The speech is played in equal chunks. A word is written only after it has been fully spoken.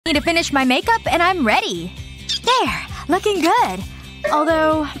need to finish my makeup and I'm ready. There. Looking good.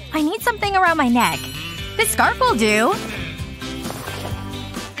 Although, I need something around my neck. This scarf will do.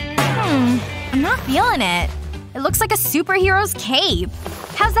 I'm not feeling it. It looks like a superhero's cape.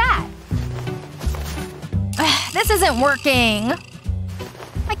 How's that? Ugh, this isn't working.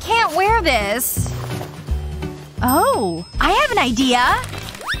 I can't wear this. Oh, I have an idea.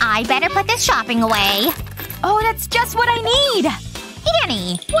 I better put this shopping away. Oh, that's just what I need.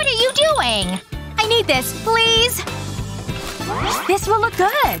 Annie, what are you doing? I need this, please. This will look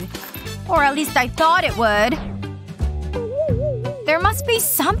good. Or at least I thought it would. There must be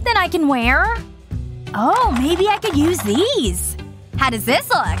something I can wear. Oh, maybe I could use these. How does this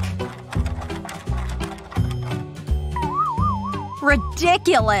look?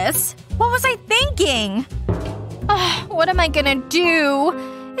 Ridiculous. What was I thinking? Ugh, what am I gonna do?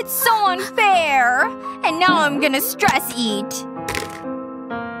 It's so unfair. And now I'm gonna stress eat.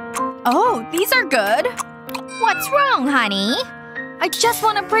 Oh, these are good. What's wrong, honey? I just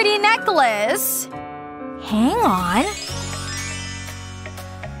want a pretty necklace. Hang on.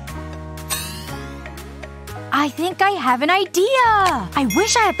 I think I have an idea. I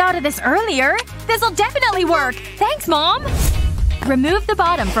wish I had thought of this earlier. This'll definitely work. Thanks, Mom. Remove the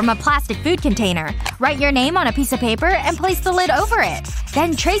bottom from a plastic food container. Write your name on a piece of paper and place the lid over it.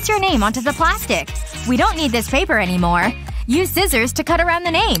 Then trace your name onto the plastic. We don't need this paper anymore. Use scissors to cut around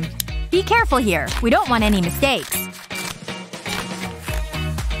the name. Be careful here. We don't want any mistakes.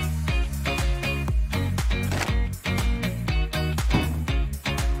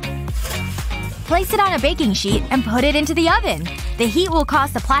 Place it on a baking sheet and put it into the oven. The heat will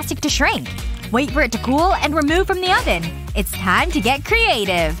cause the plastic to shrink. Wait for it to cool and remove from the oven. It's time to get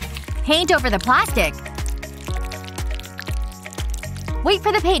creative. Paint over the plastic. Wait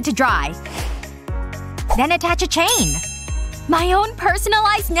for the paint to dry. Then attach a chain. My own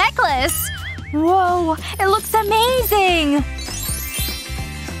personalized necklace! Whoa, it looks amazing!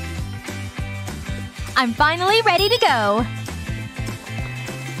 I'm finally ready to go.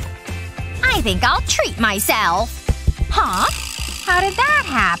 I think I'll treat myself. Huh? How did that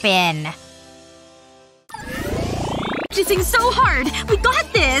happen? Practicing so hard! We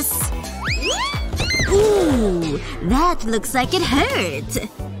got this! Ooh, that looks like it hurt.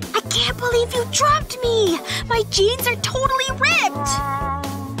 I can't believe you dropped me! My jeans are totally ripped!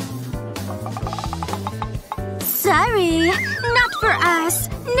 Sorry. Not for us.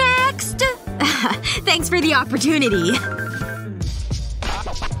 Next! Thanks for the opportunity.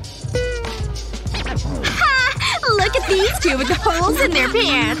 Look at these two with the holes in their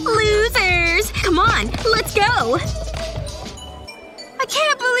pants. Losers! Come on, let's go! I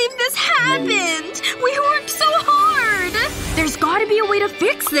can't believe this happened! We worked so hard! There's gotta be a way to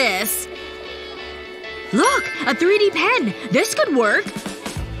fix this. Look! A 3D pen! This could work!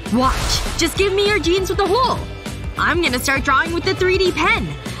 Watch. Just give me your jeans with a hole. I'm gonna start drawing with the 3D pen.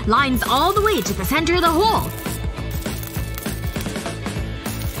 Lines all the way to the center of the hole.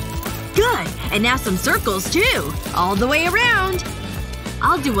 Good. And now some circles, too. All the way around.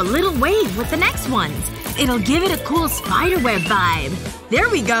 I'll do a little wave with the next ones. It'll give it a cool spiderweb vibe. There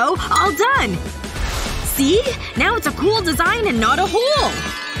we go. All done. See? Now it's a cool design and not a hole.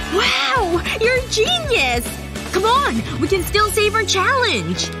 Wow! You're a genius! Come on! We can still save our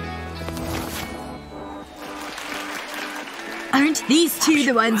challenge! Aren't these two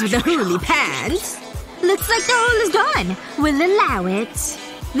the ones with the holy pants? Looks like the hole is gone. We'll allow it.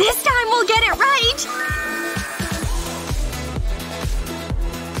 This time we'll get it right!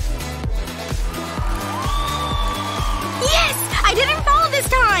 Yes! I didn't fall this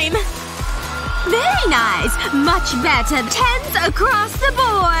time! Very nice! Much better. 10s across the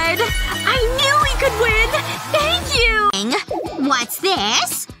board! I knew we could win! Thank you! What's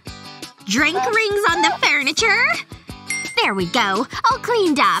this? Drink rings on the furniture? There we go. All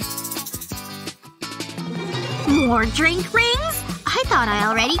cleaned up. More drink rings? I thought I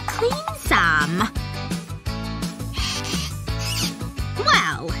already cleaned some.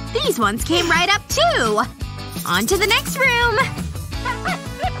 Wow. These ones came right up too! On to the next room!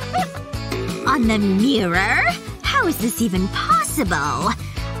 On the mirror? How is this even possible?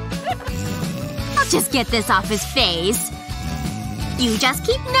 I'll just get this off his face. You just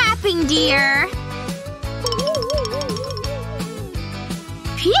keep napping, dear.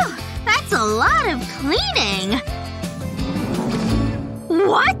 Phew! That's a lot of cleaning!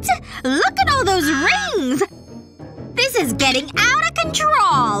 What? Look at all those rings! This is getting out of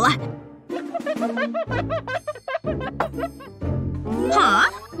control! Huh?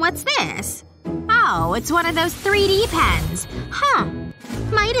 What's this? Oh, it's one of those 3D pens. Huh.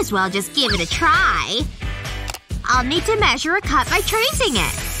 Might as well just give it a try. I'll need to measure a cut by tracing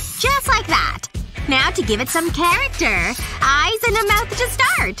it. Just like that. Now to give it some character. Eyes and a mouth to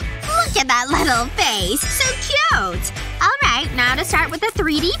start. Look at that little face. So cute. Alright, now to start with a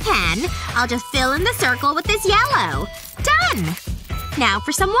 3D pen. I'll just fill in the circle with this yellow. Done! Now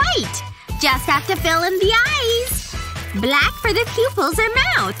for some white. Just have to fill in the eyes. Black for the pupils or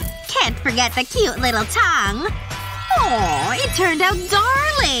mouth. Can't forget the cute little tongue. Oh, it turned out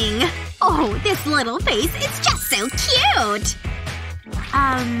darling. Oh, this little face is just so cute.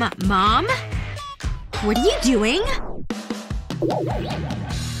 Mom? What are you doing?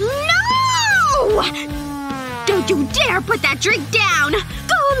 No! Don't you dare put that drink down!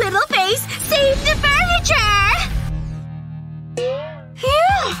 Go, little face! Save the furniture!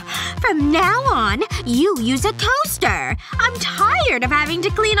 Phew! From now on, you use a coaster. I'm tired of having to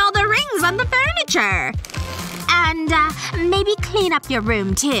clean all the rings on the furniture. And, maybe clean up your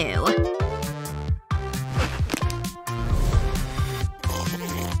room, too.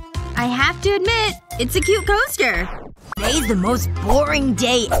 I have to admit, it's a cute coaster. Today's the most boring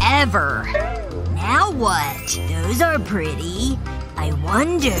day ever. Now what? Those are pretty. I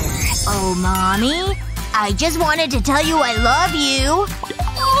wonder… Oh, Mommy? I just wanted to tell you I love you.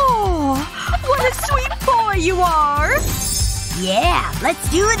 Oh, what a sweet boy you are! Yeah, let's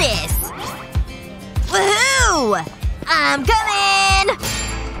do this. Woohoo! I'm coming!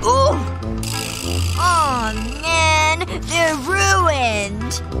 Ooh! Oh, man. They're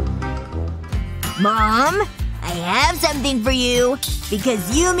ruined. Mom, I have something for you.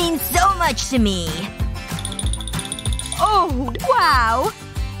 Because you mean so much to me. Oh, wow.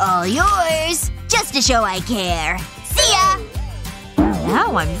 All yours. Just to show I care. See ya!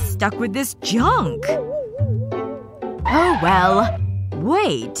 Now I'm stuck with this junk. Oh well.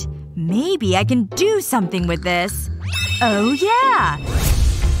 Wait. Maybe I can do something with this. Oh yeah!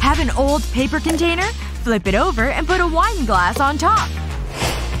 Have an old paper container, flip it over, and put a wine glass on top.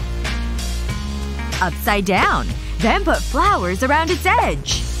 Upside down. Then put flowers around its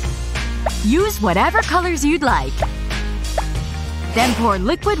edge. Use whatever colors you'd like. Then pour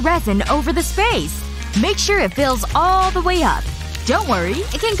liquid resin over the space. Make sure it fills all the way up. Don't worry,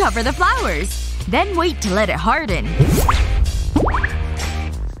 it can cover the flowers. Then wait to let it harden.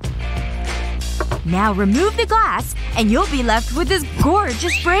 Now remove the glass, and you'll be left with this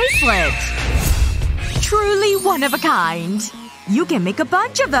gorgeous bracelet. Truly one of a kind. You can make a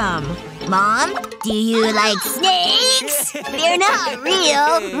bunch of them. Mom, do you like snakes? They're not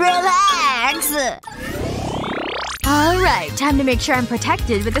real. Relax. Alright, time to make sure I'm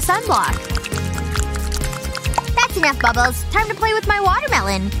protected with the sunblock. That's enough, Bubbles. Time to play with my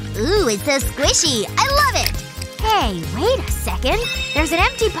watermelon. Ooh, it's so squishy. I love it. Hey, wait a second. There's an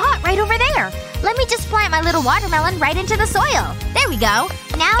empty pot right over there. Let me just plant my little watermelon right into the soil. There we go.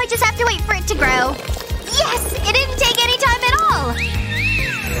 Now I just have to wait for it to grow. Yes! It didn't take any time at all!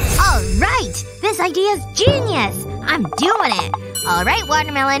 Alright! This idea's genius! I'm doing it! Alright,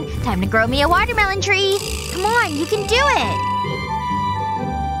 watermelon. Time to grow me a watermelon tree. Come on, you can do it!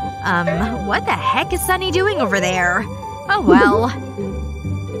 What the heck is Sunny doing over there? Oh well.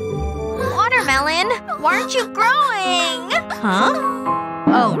 Watermelon, why aren't you growing? Huh?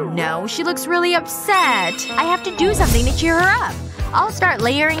 Oh no, she looks really upset. I have to do something to cheer her up. I'll start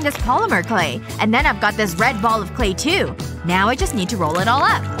layering this polymer clay. And then I've got this red ball of clay too. Now I just need to roll it all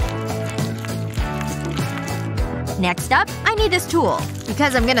up. Next up, I need this tool.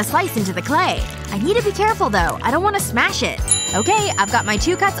 Because I'm gonna slice into the clay. I need to be careful though. I don't want to smash it. Okay, I've got my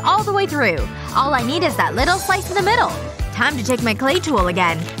 2 cuts all the way through. All I need is that little slice in the middle. Time to take my clay tool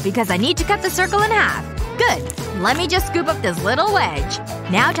again. Because I need to cut the circle in half. Good. Let me just scoop up this little wedge.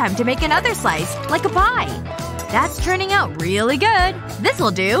 Now time to make another slice, like a pie. That's turning out really good.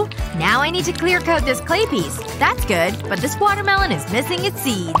 This'll do. Now I need to clear coat this clay piece. That's good, but this watermelon is missing its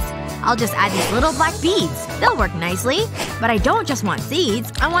seeds. I'll just add these little black beads. They'll work nicely. But I don't just want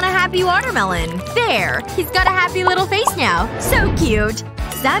seeds. I want a happy watermelon. There! He's got a happy little face now. So cute!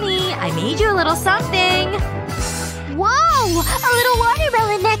 Sunny, I made you a little something. Whoa! A little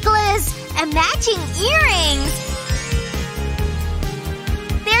watermelon necklace! And matching earrings!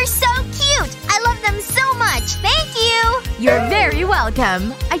 They're so cute! I love them so much! Thank you! You're very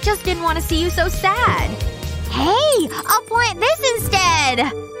welcome. I just didn't want to see you so sad. Hey! I'll plant this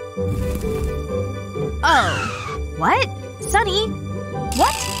instead! Oh. What? Sunny?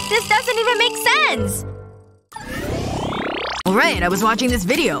 What? This doesn't even make sense! Alright, I was watching this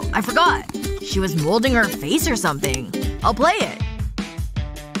video. I forgot. She was molding her face or something. I'll play it.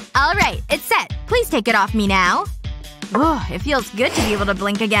 Alright, it's set. Please take it off me now. Oh, it feels good to be able to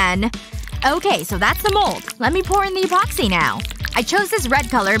blink again. Okay, so that's the mold. Let me pour in the epoxy now. I chose this red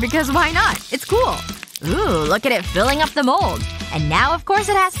color because why not? It's cool. Ooh, look at it filling up the mold. And now of course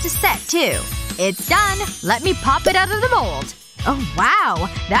it has to set, too. It's done. Let me pop it out of the mold. Oh wow.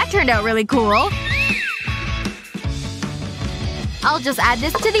 That turned out really cool. I'll just add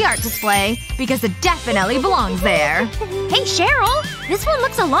this to the art display, because it definitely belongs there. Hey, Cheryl! This one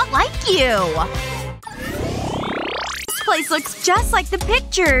looks a lot like you! This place looks just like the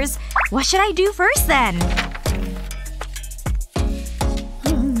pictures. What should I do first, then?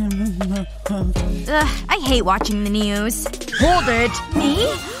 Ugh, I hate watching the news. Hold it! Me?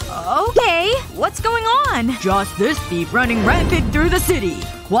 Okay. What's going on? Just this thief running rampant through the city.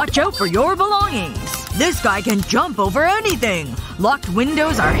 Watch out for your belongings. This guy can jump over anything. Locked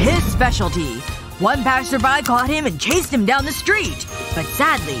windows are his specialty. One passerby caught him and chased him down the street. But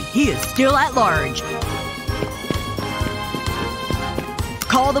sadly, he is still at large.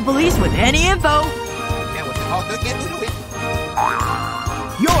 Call the police with any info.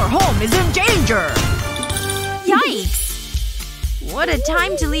 Your home is in danger! Yikes. What a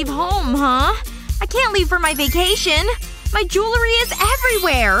time to leave home, huh? I can't leave for my vacation. My jewelry is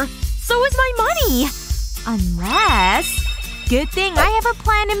everywhere. So is my money. Unless… Good thing I have a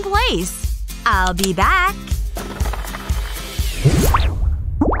plan in place. I'll be back.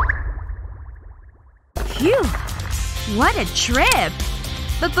 Phew. What a trip.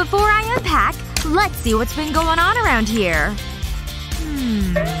 But before I unpack, let's see what's been going on around here.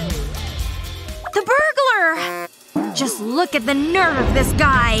 The burglar! Just look at the nerve of this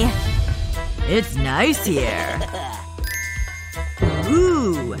guy. It's nice here.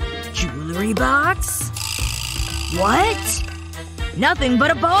 Ooh. Jewelry box? What? Nothing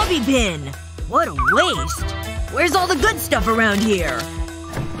but a bobby pin. What a waste. Where's all the good stuff around here?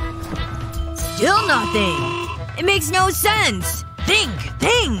 Still nothing. It makes no sense. Think!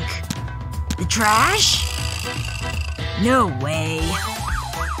 The trash? No way.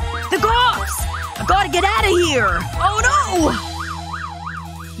 The cops! I gotta get out of here! Oh no!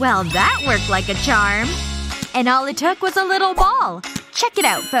 Well, that worked like a charm. And all it took was a little ball. Check it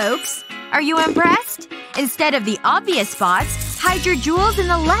out, folks. Are you impressed? Instead of the obvious spots, hide your jewels in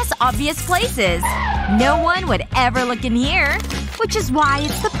the less obvious places. No one would ever look in here. Which is why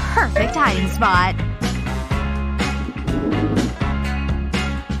it's the perfect hiding spot.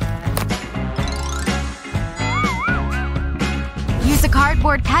 Use a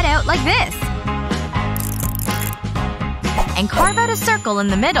cardboard cutout like this. And carve out a circle in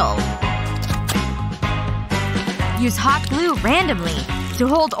the middle. Use hot glue randomly to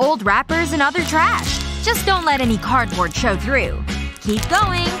hold old wrappers and other trash. Just don't let any cardboard show through. Keep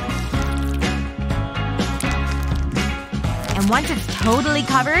going. And once it's totally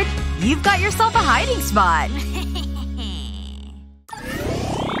covered, you've got yourself a hiding spot.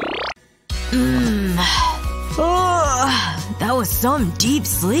 Oh, that was some deep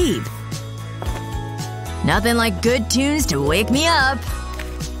sleep. Nothing like good tunes to wake me up.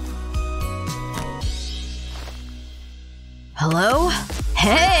 Hello?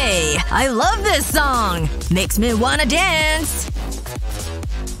 Hey! I love this song! Makes me wanna dance!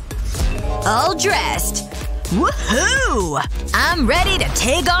 All dressed. Woohoo! I'm ready to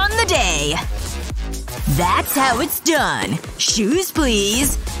take on the day. That's how it's done. Shoes,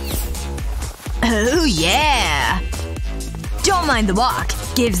 please. Oh yeah! Don't mind the walk.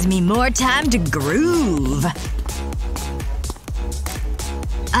 Gives me more time to groove.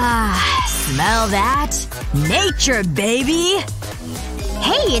 Ah, smell that? Nature, baby!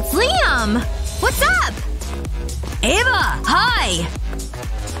 Hey, it's Liam! What's up? Ava! Hi!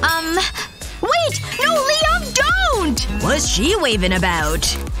 Wait! No, Liam, don't! What's she waving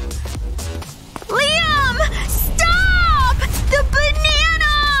about? Liam! Stop! The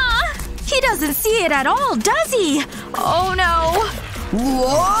banana! He doesn't see it at all, does he? Oh no.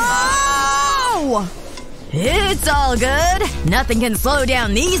 Whoa! It's all good. Nothing can slow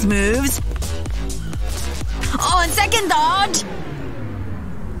down these moves. On second thought…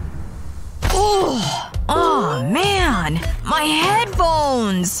 Oh man. My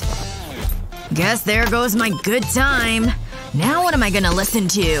headphones! Guess there goes my good time. Now what am I gonna listen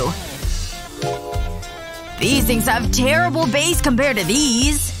to? These things have terrible bass compared to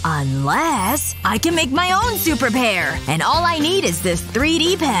these. Unless I can make my own super pair. And all I need is this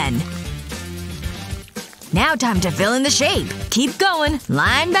 3D pen. Now time to fill in the shape. Keep going,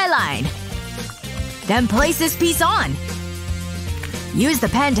 line by line. Then place this piece on. Use the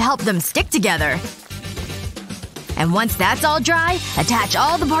pen to help them stick together. And once that's all dry, attach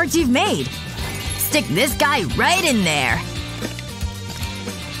all the parts you've made. Stick this guy right in there.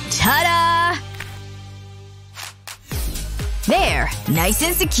 Ta-da! There. Nice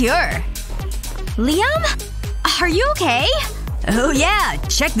and secure. Liam? Are you okay? Oh yeah,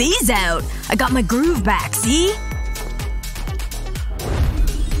 check these out. I got my groove back, see?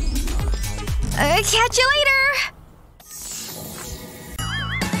 Catch you later!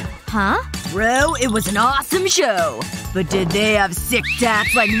 Huh? Bro, it was an awesome show. But did they have sick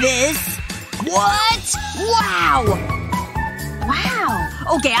tats like this? What? Wow! Wow.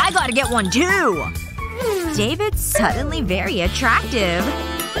 Okay, I gotta get one too. David's suddenly very attractive.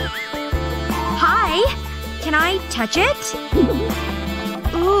 Hi! Can I touch it?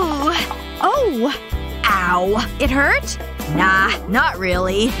 Ooh. Oh! Ow. It hurt? Nah, not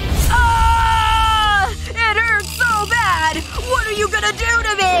really. Ah! It hurts so bad! What are you gonna do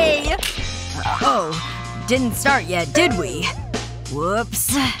to me? Oh. Didn't start yet, did we?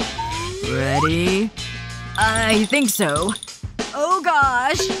 Whoops. Ready? I think so. Oh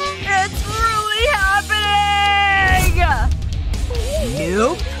gosh. It's really happening!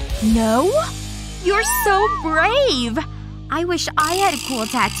 Nope. No? You're so brave! I wish I had a cool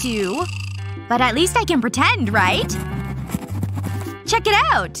tattoo. But at least I can pretend, right? Check it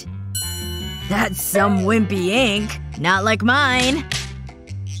out! That's some wimpy ink. Not like mine.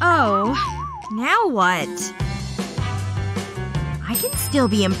 Oh. Now what? I can still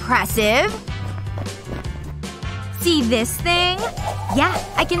be impressive. See this thing? Yeah,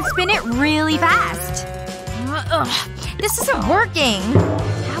 I can spin it really fast. Ugh. This isn't working.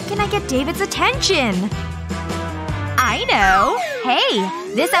 How can I get David's attention? I know.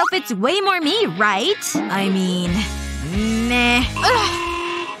 Hey, this outfit's way more me, right? I mean… meh. Ugh.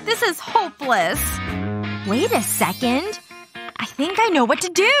 This is hopeless. Wait a second. I think I know what to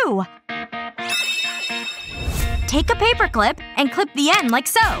do. Take a paperclip and clip the end like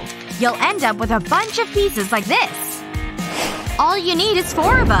so. You'll end up with a bunch of pieces like this. All you need is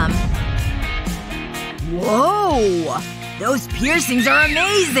 4 of them. Whoa! Those piercings are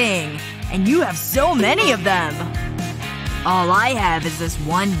amazing! And you have so many of them! All I have is this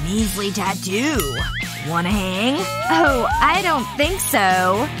one measly tattoo. Wanna hang? Oh, I don't think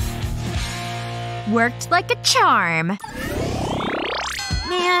so. Worked like a charm.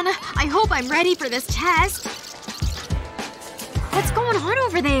 Man, I hope I'm ready for this test. What's going on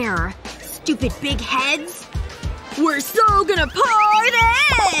over there? Stupid big heads. We're so gonna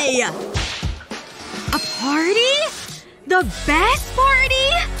party! A party? The best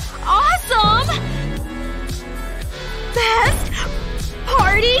party? Awesome! Best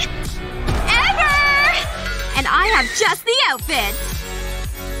party ever! And I have just the outfit.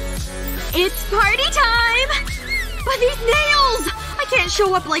 It's party time! But these nails! I can't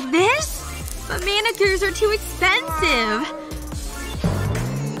show up like this! But manicures are too expensive.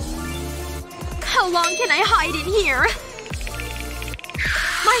 How long can I hide in here?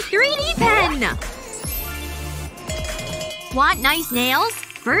 My 3D pen! Want nice nails?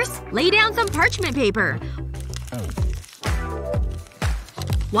 First, lay down some parchment paper.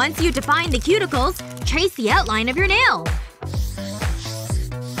 Once you define the cuticles, trace the outline of your nail.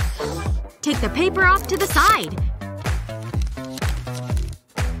 Take the paper off to the side.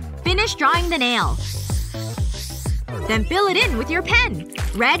 Finish drawing the nail. Then fill it in with your pen.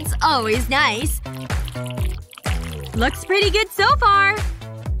 Red's always nice. Looks pretty good so far.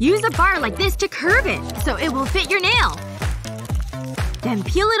 Use a bar like this to curve it, so it will fit your nail. Then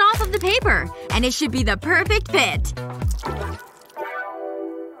peel it off of the paper, and it should be the perfect fit.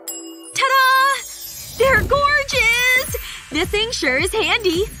 Ta-da! They're gorgeous! This thing sure is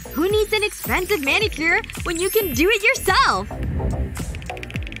handy. Who needs an expensive manicure when you can do it yourself?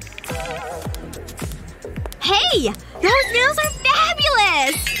 Hey! Those nails are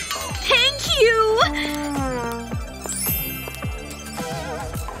fabulous! Thank you!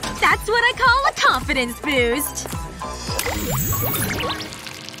 That's what I call a confidence boost.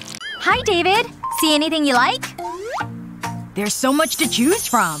 Hi, David. See anything you like? There's so much to choose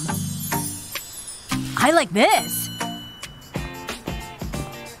from. I like this.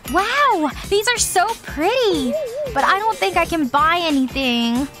 Wow! These are so pretty! But I don't think I can buy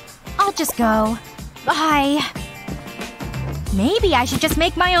anything. I'll just go. Bye. Maybe I should just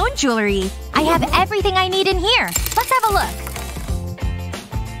make my own jewelry. I have everything I need in here. Let's have a look.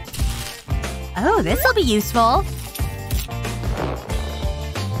 Oh, this'll be useful.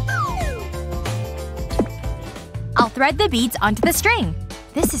 I'll thread the beads onto the string.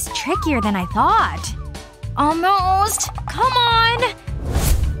 This is trickier than I thought. Almost. Come on!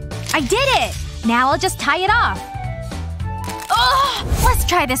 I did it! Now I'll just tie it off. Ugh! Let's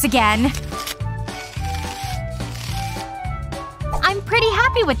try this again. I'm pretty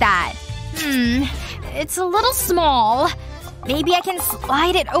happy with that. It's a little small. Maybe I can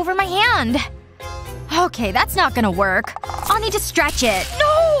slide it over my hand. Okay, that's not gonna work. I'll need to stretch it.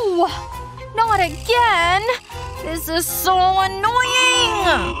 No! Not again! This is so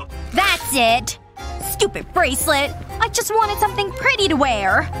annoying! That's it! Stupid bracelet. I just wanted something pretty to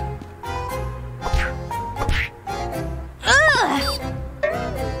wear.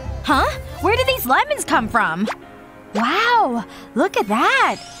 Huh? Where did these lemons come from? Wow! Look at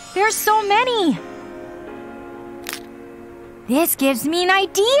that! There's so many! This gives me an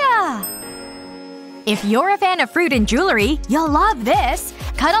idea! If you're a fan of fruit and jewelry, you'll love this!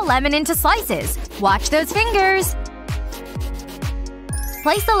 Cut a lemon into slices. Watch those fingers!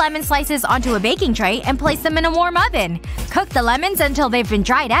 Place the lemon slices onto a baking tray and place them in a warm oven. Cook the lemons until they've been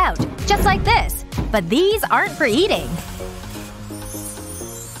dried out. Just like this. But these aren't for eating.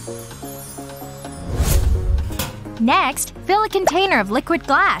 Next, fill a container of liquid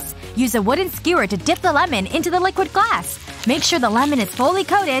glass. Use a wooden skewer to dip the lemon into the liquid glass. Make sure the lemon is fully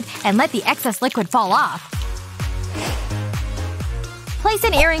coated and let the excess liquid fall off. Place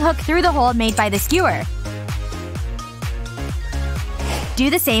an earring hook through the hole made by the skewer. Do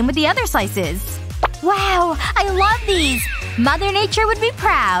the same with the other slices. Wow! I love these! Mother Nature would be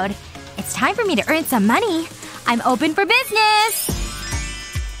proud. It's time for me to earn some money. I'm open for business!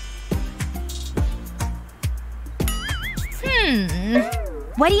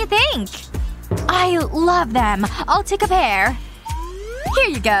 What do you think? I love them. I'll take a pair. Here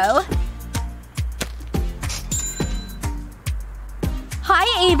you go.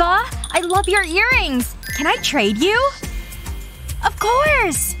 Hi, Ava. I love your earrings. Can I trade you? Of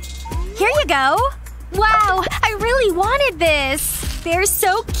course! Here you go. Wow, I really wanted this. They're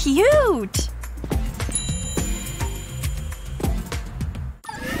so cute.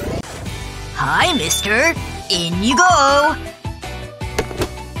 Hi, mister. In you go.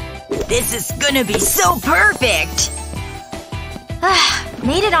 This is gonna be so perfect!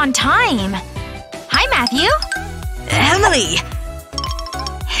 Made it on time. Hi, Matthew. Emily!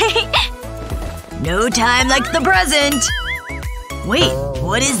 No time like the present! Wait,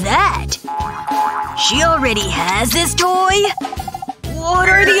 what is that? She already has this toy? What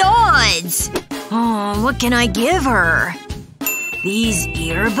are the odds? Oh, what can I give her? These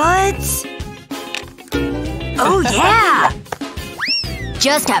earbuds? Oh yeah!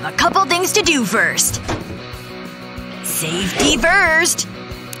 Just have a couple things to do first. Safety first.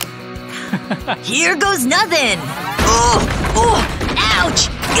 Here goes nothing. Oh! Oh! Ouch!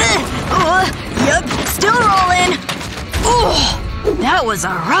 Yep, still rolling. Oh! That was a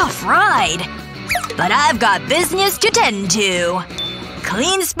rough ride. But I've got business to tend to.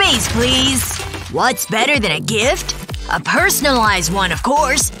 Clean space, please. What's better than a gift? A personalized one, of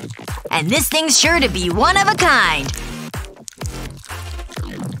course. And this thing's sure to be one of a kind.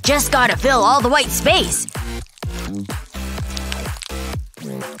 Just gotta fill all the white space.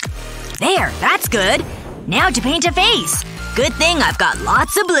 There, that's good. Now to paint a face. Good thing I've got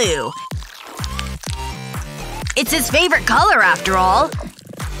lots of blue. It's his favorite color, after all.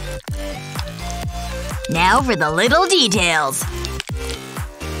 Now for the little details.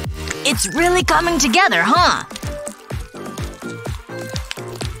 It's really coming together, huh?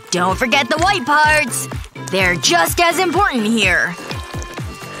 Don't forget the white parts. They're just as important here.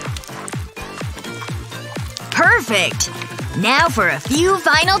 Perfect! Now for a few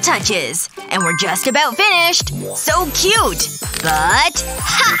final touches. And we're just about finished. So cute! But…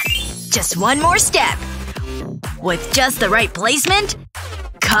 ha! Just one more step. With just the right placement,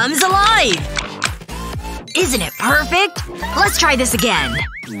 comes alive! Isn't it perfect? Let's try this again.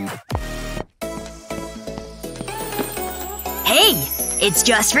 Hey! It's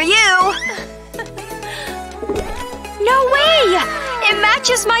just for you! No way! It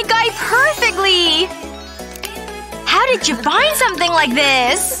matches my guy perfectly! How did you find something like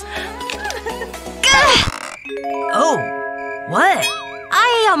this? Oh. What?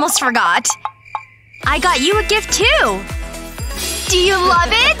 I almost forgot. I got you a gift too! Do you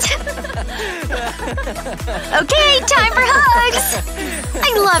love it? Okay, time for hugs!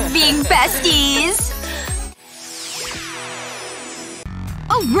 I love being besties!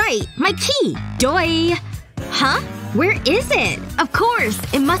 Oh right, my key! Doi! Huh? Where is it? Of course,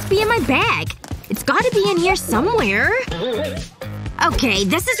 it must be in my bag. It's gotta be in here somewhere. Okay,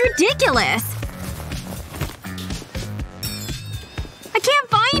 this is ridiculous. I can't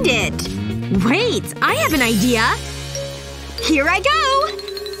find it. Wait, I have an idea. Here I go!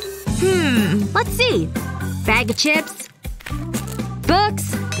 Let's see. Bag of chips.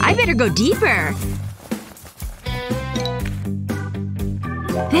 Books. I better go deeper.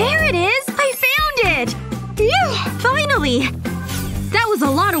 There it is! I found it! Phew! Finally! That was a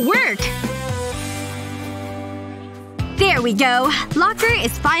lot of work. There we go. Locker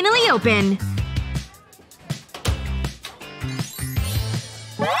is finally open.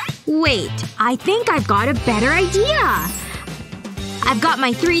 Wait. I think I've got a better idea. I've got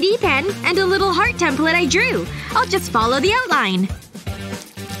my 3D pen and a little heart template I drew. I'll just follow the outline.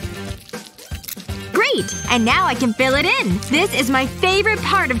 Great! Great! And now I can fill it in. This is my favorite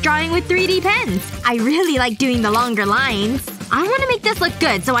part of drawing with 3D pens. I really like doing the longer lines. I want to make this look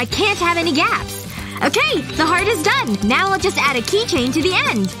good so I can't have any gaps. Okay, the heart is done. Now I'll just add a keychain to the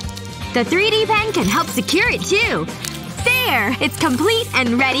end. The 3D pen can help secure it too. There! It's complete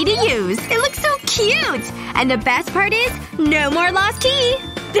and ready to use. It looks so cute! And the best part is, no more lost key!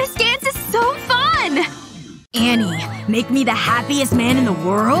 This dance is so fun! Annie, make me the happiest man in the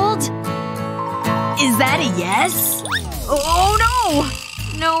world? Is that a yes? Oh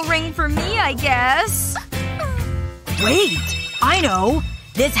no! No ring for me, I guess. Wait! I know!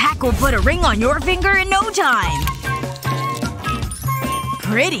 This hack will put a ring on your finger in no time!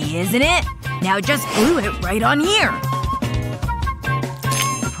 Pretty, isn't it? Now just glue it right on here.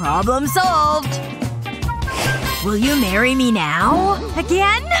 Problem solved. Will you marry me now?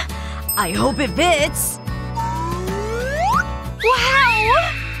 Again? I hope it fits.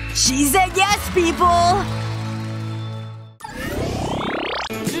 Wow! She said yes, people!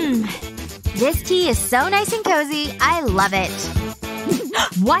 This tea is so nice and cozy. I love it.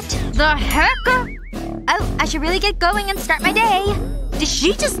 What the heck? Oh, I should really get going and start my day. Did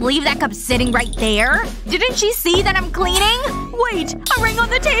she just leave that cup sitting right there? Didn't she see that I'm cleaning? Wait, a ring on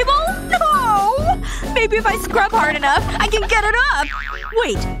the table? No! Maybe if I scrub hard enough, I can get it up.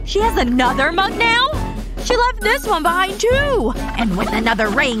 Wait, she has another mug now? She left this one behind too! And with another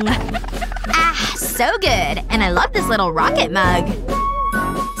ring. Ah, so good. And I love this little rocket mug.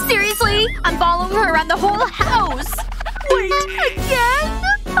 Seriously? I'm following her around the whole house! Wait, again?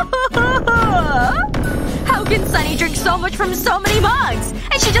 How can Sunny drink so much from so many mugs?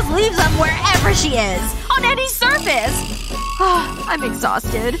 And she just leaves them wherever she is. On any surface. I'm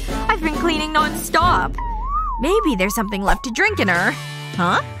exhausted. I've been cleaning non-stop. Maybe there's something left to drink in her.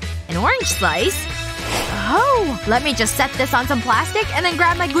 Huh? An orange slice? Oh! Let me just set this on some plastic and then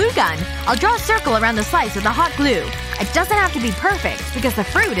grab my glue gun. I'll draw a circle around the slice with the hot glue. It doesn't have to be perfect, because the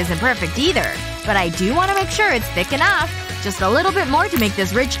fruit isn't perfect either. But I do want to make sure it's thick enough. Just a little bit more to make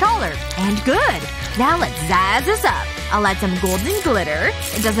this rich color. And good! Now let's zazz this up. I'll add some golden glitter.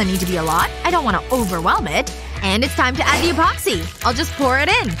 It doesn't need to be a lot. I don't want to overwhelm it. And it's time to add the epoxy. I'll just pour it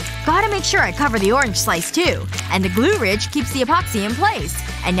in. Gotta make sure I cover the orange slice too. And the glue ridge keeps the epoxy in place.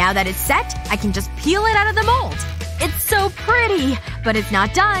 And now that it's set, I can just peel it out of the mold. It's so pretty! But it's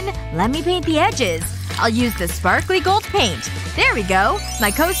not done. Let me paint the edges. I'll use the sparkly gold paint. There we go. My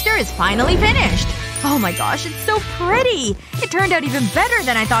coaster is finally finished. Oh my gosh, it's so pretty! It turned out even better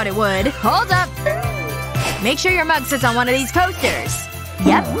than I thought it would. Hold up! Make sure your mug sits on one of these coasters.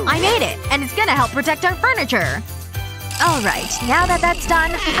 Yep, I made it. And it's gonna help protect our furniture. Alright, now that that's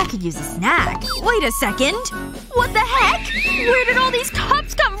done, I could use a snack. Wait a second. What the heck? Where did all these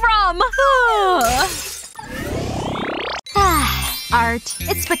cups come from? Art.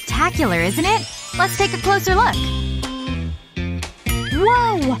 It's spectacular, isn't it? Let's take a closer look.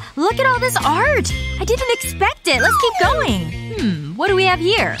 Whoa! Look at all this art! I didn't expect it. Let's keep going. What do we have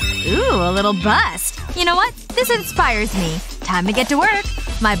here? Ooh, a little bust. You know what? This inspires me. Time to get to work.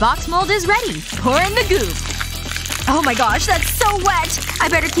 My box mold is ready. Pour in the goop. Oh my gosh, that's so wet! I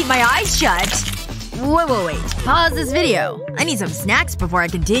better keep my eyes shut. Wait. Pause this video. I need some snacks before I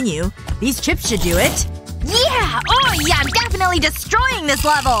continue. These chips should do it. Yeah! Oh yeah, I'm definitely destroying this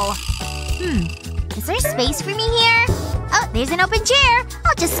level! Is there space for me here? Oh, there's an open chair.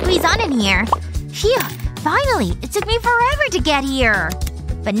 I'll just squeeze on in here. Phew. Finally! It took me forever to get here.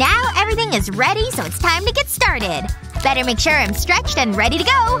 But now everything is ready, so it's time to get started. Better make sure I'm stretched and ready to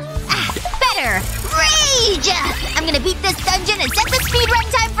go. Better! Rage! I'm gonna beat this dungeon and set the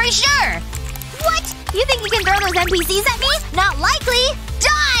speedrun time for sure! What? You think you can throw those NPCs at me? Not likely!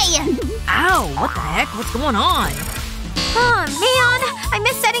 Die! Ow, what the heck? What's going on? Oh man! I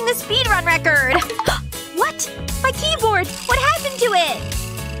missed setting the speedrun record! What? My keyboard! What happened to it?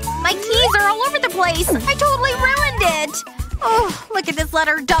 My keys are all over the place! I totally ruined it! Oh, look at this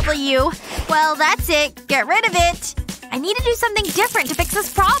letter W. Well, that's it. Get rid of it. I need to do something different to fix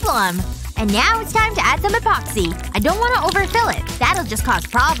this problem. And now it's time to add some epoxy. I don't want to overfill it. That'll just cause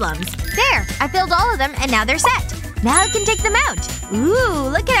problems. There! I filled all of them and now they're set. Now I can take them out. Ooh,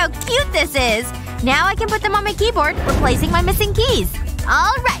 look at how cute this is. Now I can put them on my keyboard, replacing my missing keys.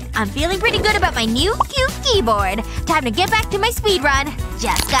 Alright, I'm feeling pretty good about my new cute keyboard. Time to get back to my speedrun.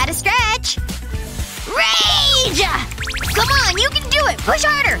 Just gotta stretch. Rage! Come on, you can do it! Push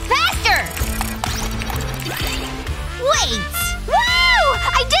harder! Faster! Wait! Woo!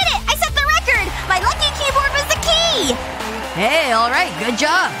 I did it! I set the record! My lucky keyboard was the key! Hey, alright, good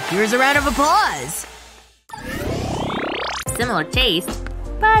job. Here's a round of applause. Similar taste,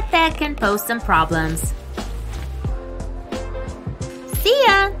 but that can pose some problems. See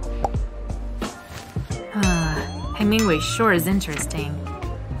ya! Hemingway sure is interesting.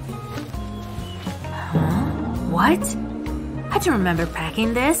 Huh? What? I don't remember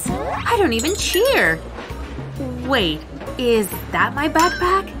packing this. I don't even cheer. Wait, is that my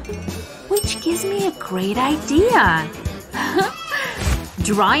backpack? Which gives me a great idea.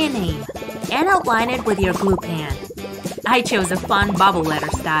 Draw a name and outline it with your glue pen. I chose a fun bubble letter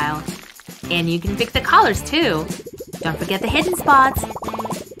style. And you can pick the colors too. Don't forget the hidden spots.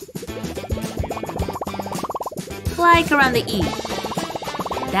 Like around the E.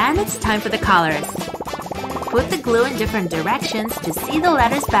 Then it's time for the colors. Put the glue in different directions to see the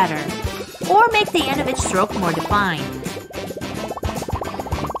letters better. Or make the end of each stroke more defined.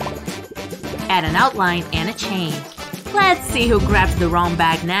 Add an outline and a chain. Let's see who grabs the wrong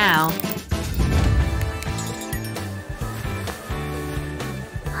bag now.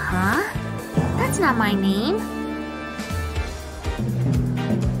 Huh? That's not my name.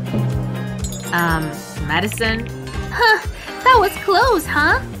 Medicine? Huh, that was close,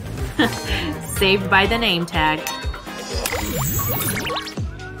 huh? Saved by the name tag.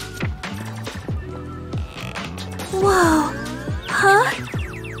 Whoa. Huh?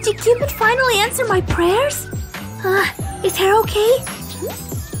 Did Cupid finally answer my prayers? Is hair okay?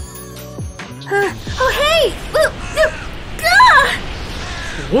 Oh hey!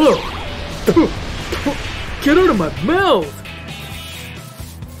 Whoa! Get out of my mouth!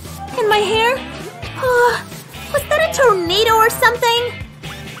 And my hair? Was that a tornado or something?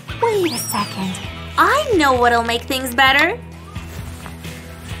 Wait a second. I know what'll make things better.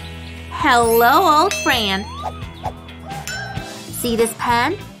 Hello, old friend. See this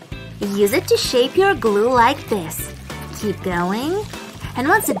pen? Use it to shape your glue like this. Keep going. And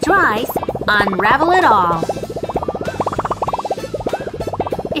once it dries, unravel it all.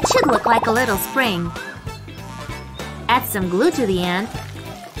 It should look like a little spring. Add some glue to the end.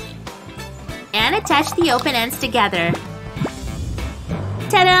 And attach the open ends together.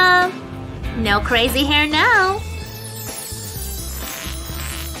 Ta-da! No crazy hair now.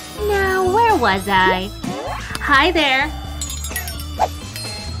 Now, where was I? Hi there.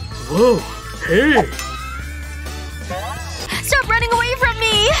 Whoa, hey! Stop running away from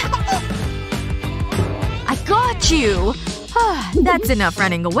me! I got you! That's enough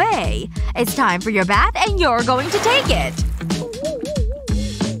running away. It's time for your bath and you're going to take it.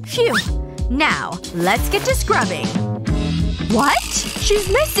 Phew. Now, let's get to scrubbing. What? She's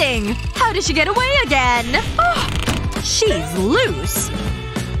missing! How did she get away again? Oh, she's loose.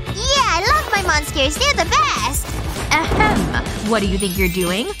 Yeah, I love my monsters. They're the best. Ahem. What do you think you're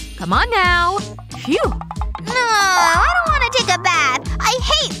doing? Come on now. Phew. No, I don't want to take a bath. I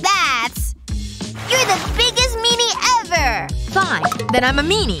hate baths. You're the biggest meanie ever. Fine. Then I'm a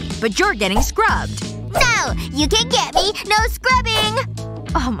meanie. But you're getting scrubbed. No, you can't get me. No scrubbing.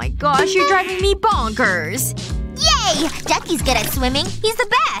 Oh my gosh, you're driving me bonkers. Yay! Ducky's good at swimming. He's the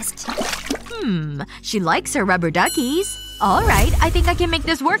best. She likes her rubber duckies. Alright, I think I can make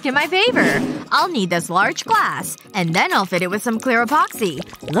this work in my favor. I'll need this large glass. And then I'll fit it with some clear epoxy.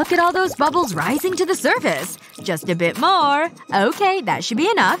 Look at all those bubbles rising to the surface. Just a bit more. Okay, that should be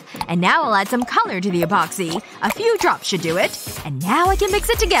enough. And now I'll add some color to the epoxy. A few drops should do it. And now I can mix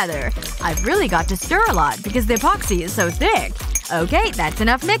it together. I've really got to stir a lot because the epoxy is so thick. Okay, that's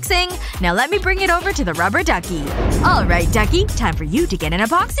enough mixing. Now let me bring it over to the rubber ducky. Alright, ducky. Time for you to get an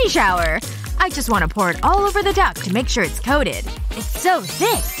epoxy shower. I just want to pour it all over the duck to make sure it's coated. It's so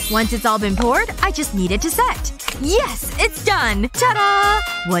thick. Once it's all been poured, I just need it to set. Yes! It's done! Ta-da!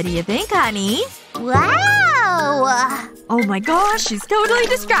 What do you think, honey? Wow! Oh my gosh, she's totally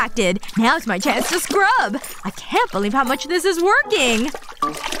distracted. Now's my chance to scrub. I can't believe how much this is working.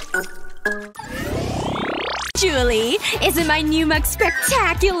 Julie, isn't my new mug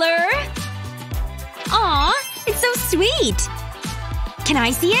spectacular? Aw, it's so sweet. Can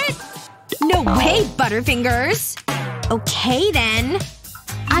I see it? No way, Butterfingers. Okay, then.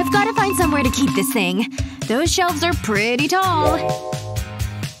 I've gotta find somewhere to keep this thing. Those shelves are pretty tall.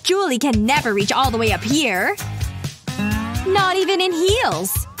 Julie can never reach all the way up here. Not even in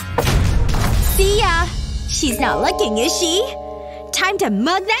heels. See ya. She's not looking, is she? Time to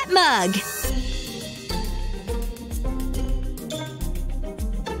mug that mug.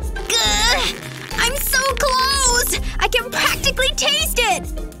 Gah! I'm so close! I can practically taste it!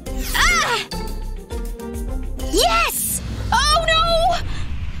 Ah! Yes! Oh no!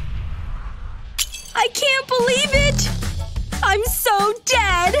 I can't believe it! I'm so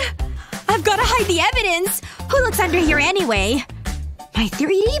dead! I've gotta hide the evidence! Who looks under here anyway? My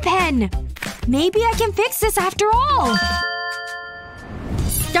 3D pen! Maybe I can fix this after all!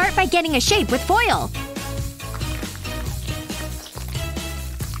 Start by getting a shape with foil.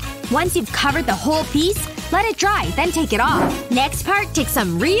 Once you've covered the whole piece, Let it dry, then take it off. Next part takes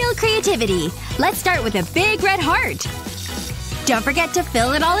some real creativity. Let's start with a big red heart. Don't forget to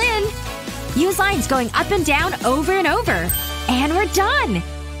fill it all in. Use lines going up and down over and over. And we're done!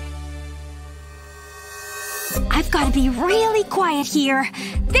 I've gotta be really quiet here.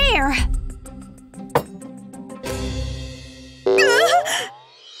 There!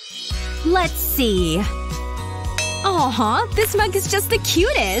 Let's see. Aw, this mug is just the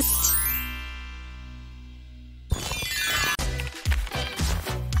cutest.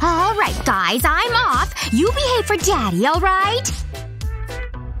 Alright guys, I'm off. You behave for Daddy, alright?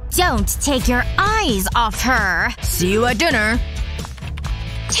 Don't take your eyes off her. See you at dinner.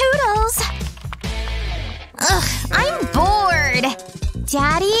 Toodles! Ugh, I'm bored.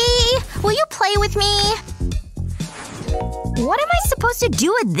 Daddy? Will you play with me? What am I supposed to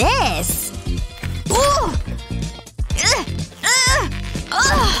do with this? Ooh!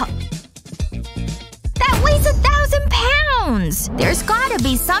 Ugh! That weighs 1,000 pounds! There's gotta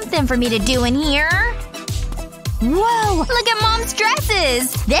be something for me to do in here. Whoa! Look at Mom's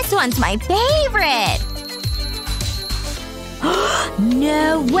dresses! This one's my favorite!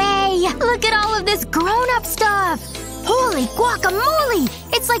 No way! Look at all of this grown-up stuff! Holy guacamole!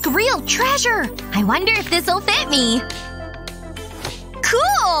 It's like real treasure! I wonder if this'll fit me.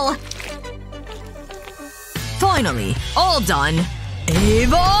 Cool! Finally. All done.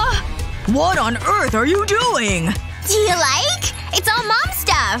 Ava? What on earth are you doing? Do you like? It's all Mom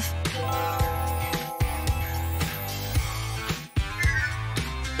stuff.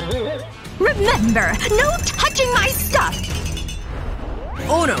 Remember, no touching my stuff!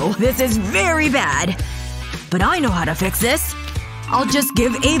 Oh no, this is very bad. But I know how to fix this. I'll just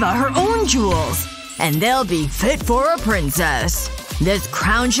give Ava her own jewels. And they'll be fit for a princess. This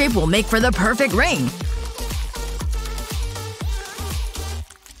crown shape will make for the perfect ring.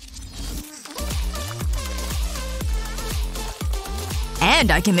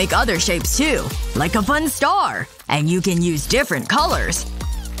 And I can make other shapes too. Like a fun star. And you can use different colors.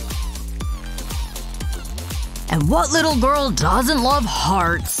 And what little girl doesn't love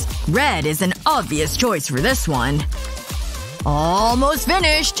hearts? Red is an obvious choice for this one. Almost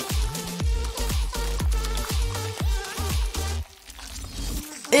finished!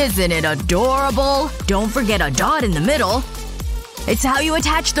 Isn't it adorable? Don't forget a dot in the middle. It's how you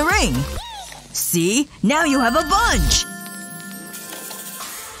attach the ring. See? Now you have a bunch!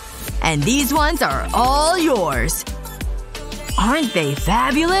 And these ones are all yours. Aren't they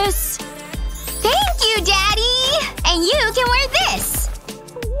fabulous? Thank you, Daddy! And you can wear this!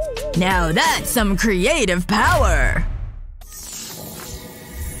 Now that's some creative power!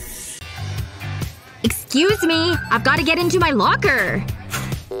 Excuse me. I've gotta get into my locker.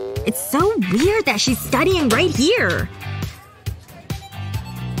 It's so weird that she's studying right here.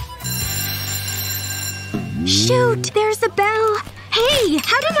 Shoot! There's the bell. Hey!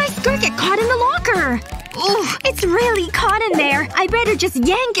 How did my skirt get caught in the locker? Ooh, it's really caught in there. I better just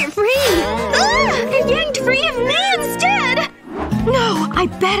yank it free. Ugh! It yanked free of me instead! No, I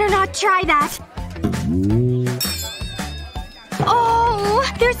better not try that. Oh!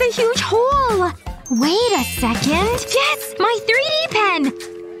 There's a huge hole! Wait a second. Yes! My 3D pen!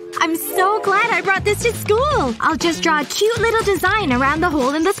 I'm so glad I brought this to school. I'll just draw a cute little design around the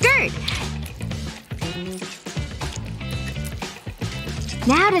hole in the skirt.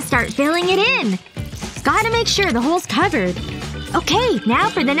 Now to start filling it in. Gotta make sure the hole's covered. Okay, now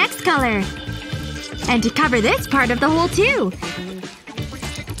for the next color. And to cover this part of the hole too.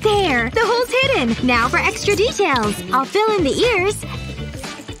 There! The hole's hidden! Now for extra details. I'll fill in the ears.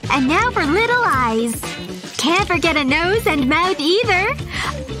 And now for little eyes. Can't forget a nose and mouth either.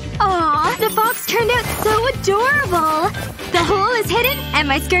 Aw, the fox turned out so adorable! The hole is hidden and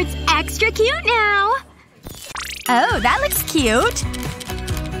my skirt's extra cute now! Oh, that looks cute.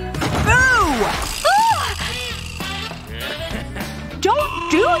 Boo! Don't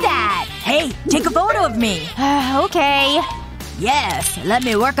do that! Hey, take a photo of me. Okay. Yes, let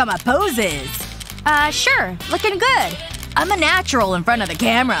me work on my poses. Sure. Looking good. I'm a natural in front of the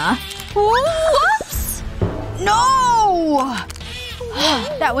camera. Whoops! No!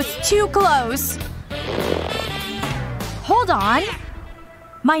 That was too close. Hold on.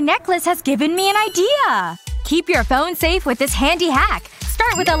 My necklace has given me an idea! Keep your phone safe with this handy hack.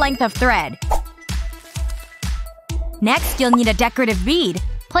 Start with a length of thread. Next, you'll need a decorative bead.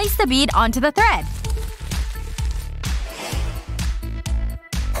 Place the bead onto the thread.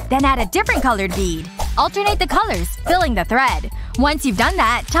 Then add a different colored bead. Alternate the colors, filling the thread. Once you've done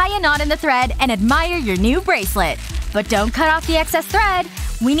that, tie a knot in the thread and admire your new bracelet. But don't cut off the excess thread.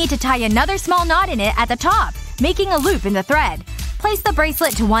 We need to tie another small knot in it at the top, making a loop in the thread. Place the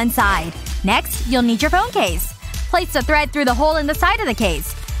bracelet to one side. Next, you'll need your phone case. Place the thread through the hole in the side of the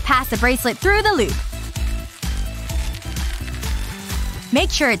case. Pass the bracelet through the loop. Make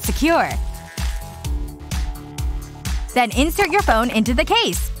sure it's secure. Then insert your phone into the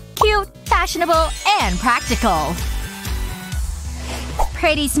case. Cute, fashionable, and practical.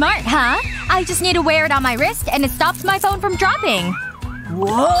 Pretty smart, huh? I just need to wear it on my wrist and it stops my phone from dropping.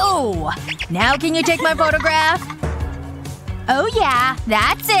 Whoa! Now can you take my photograph? Oh yeah,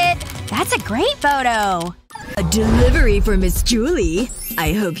 that's it. That's a great photo. A delivery for Miss Julie.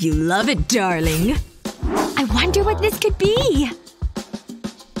 I hope you love it, darling. I wonder what this could be.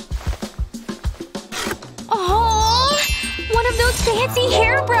 Oh, one of those fancy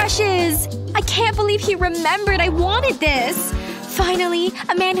hairbrushes! I can't believe he remembered I wanted this. Finally,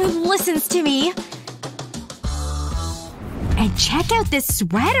 a man who listens to me. And check out this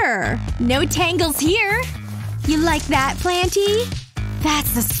sweater! No tangles here. You like that, Planty?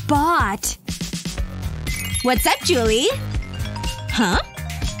 That's the spot. What's up, Julie? Huh?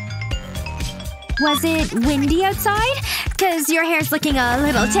 Was it windy outside? 'Cause your hair's looking a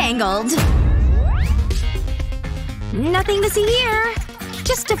little tangled. Nothing to see here.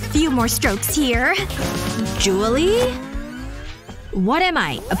 Just a few more strokes here. Julie? What am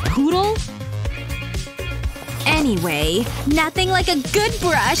I? A poodle? Anyway, nothing like a good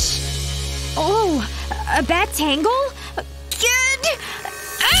brush. Oh, a bad tangle? Get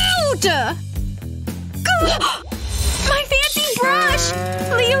out! My fancy brush!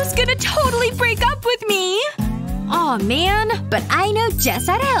 Leo's gonna totally break up with me! Aw, man. But I know just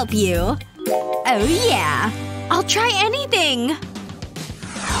how to help you. Oh yeah. I'll try anything!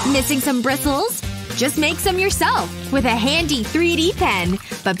 Missing some bristles? Just make some yourself with a handy 3D pen.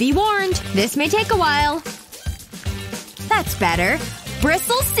 But be warned, this may take a while. That's better.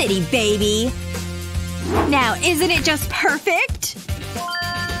 Bristle City, baby! Now, isn't it just perfect?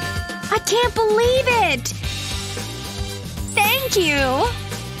 I can't believe it! Thank you!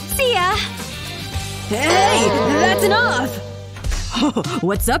 See ya! Hey! That's enough!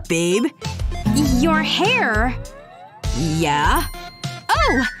 What's up, babe? Your hair. Yeah?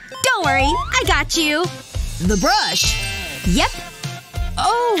 Oh! Don't worry. I got you. The brush. Yep.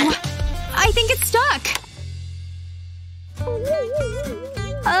 Oh! I think it's stuck.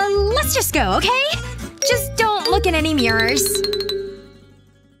 Let's just go, okay? Just don't look in any mirrors.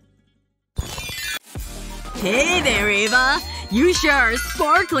 Hey there, Ava. You sure are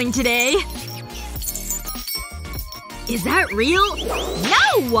sparkling today. Is that real?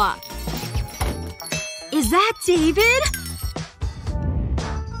 No! Is that David?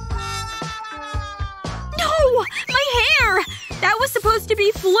 No! My hair! That was supposed to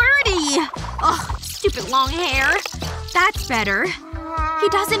be flirty! Ugh, stupid long hair. That's better. He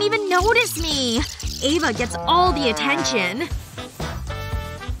doesn't even notice me. Ava gets all the attention.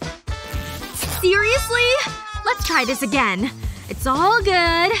 Seriously? Let's try this again. It's all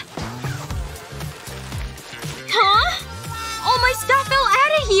good. Huh? All my stuff fell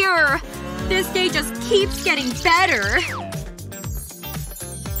out of here! This day just keeps getting better.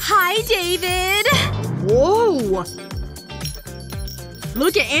 Hi, David. Whoa!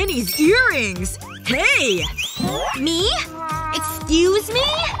 Look at Annie's earrings! Hey! Me? Excuse me?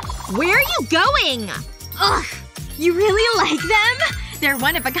 Where are you going? Ugh. You really like them? They're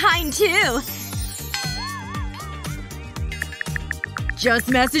one of a kind, too. Just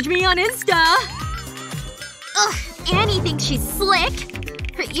message me on Insta. Ugh. Annie thinks she's slick.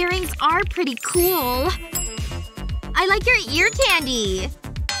 Her earrings are pretty cool. I like your ear candy.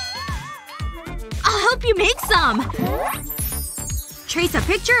 I'll help you make some. Trace a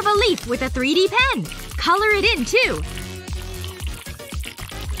picture of a leaf with a 3D pen. Color it in, too.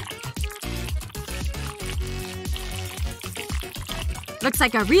 Looks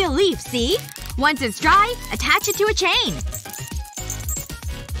like a real leaf, see? Once it's dry, attach it to a chain.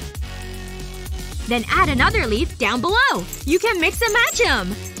 Then add another leaf down below. You can mix and match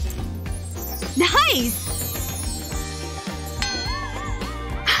them. Nice!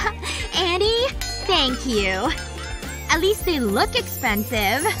 Annie, thank you. At least they look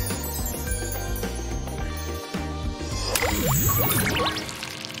expensive.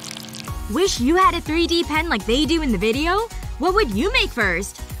 Wish you had a 3D pen like they do in the video? What would you make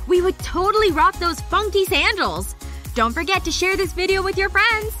first? We would totally rock those funky sandals. Don't forget to share this video with your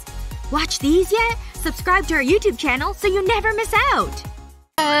friends. Watch these yet? Subscribe to our YouTube channel so you never miss out.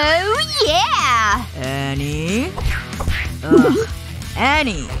 Oh yeah! Annie? Ugh.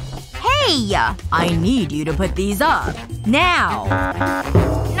 Annie! Hey! I need you to put these up. Now!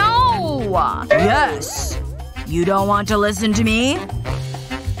 No! Yes! You don't want to listen to me?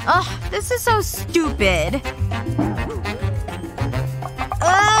 Ugh, this is so stupid.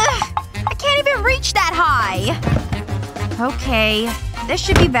 Ugh! I try. Okay. This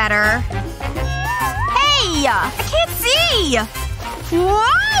should be better. Hey! I can't see!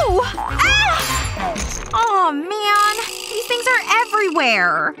 Whoa! Ah! Oh man. These things are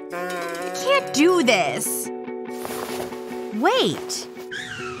everywhere. I can't do this. Wait.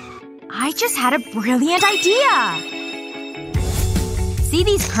 I just had a brilliant idea! See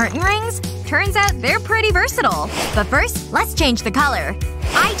these curtain rings? Turns out they're pretty versatile. But first, let's change the color.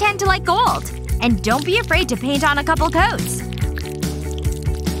 I tend to like gold. And don't be afraid to paint on a couple coats.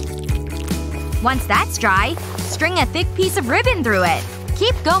 Once that's dry, string a thick piece of ribbon through it.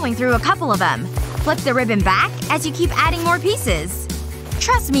 Keep going through a couple of them. Flip the ribbon back as you keep adding more pieces.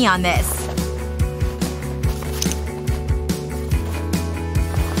 Trust me on this.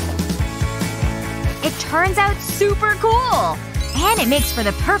 It turns out super cool! And it makes for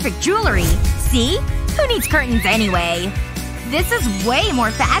the perfect jewelry. See? Who needs curtains anyway? This is way more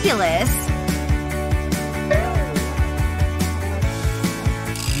fabulous.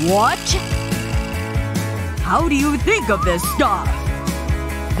 What? How do you think of this stuff?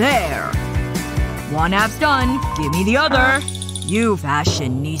 There. One half's done. Give me the other. You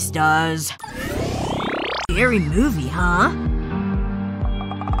fashionistas. Scary movie, huh?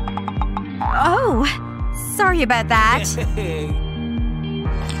 Oh. Sorry about that.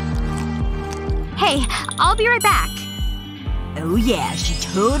 Hey, I'll be right back. Oh yeah, she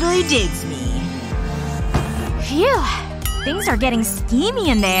totally digs me. Phew. Things are getting steamy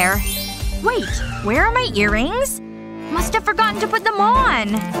in there. Wait, where are my earrings? Must have forgotten to put them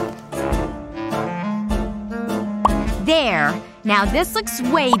on. There. Now this looks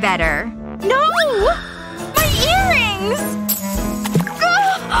way better. No! My earrings!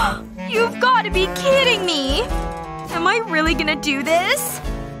 Ugh! You've gotta be kidding me! Am I really gonna do this?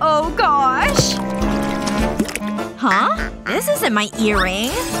 Oh gosh. Huh? This isn't my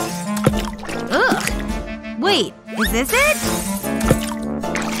earring. Ugh. Wait, is this it?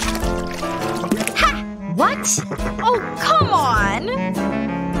 Ha! What? Oh, come on!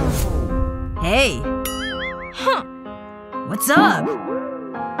 Hey. Huh. What's up?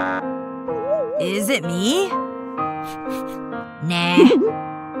 Is it me? Nah.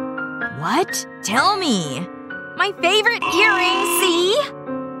 What? Tell me. My favorite earring, see?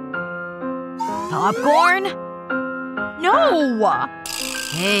 Popcorn? No!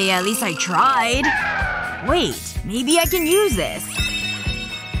 Hey, at least I tried. Wait, maybe I can use this.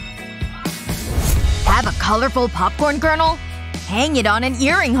 Have a colorful popcorn kernel? Hang it on an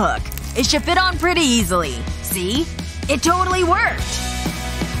earring hook. It should fit on pretty easily. See? It totally worked!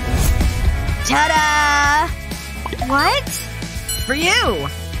 Ta-da! What? For you!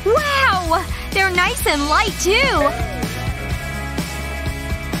 Wow! They're nice and light, too!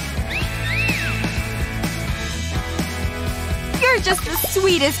 You're just the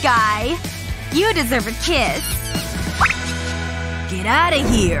sweetest guy. You deserve a kiss. Get out of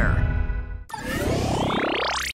here.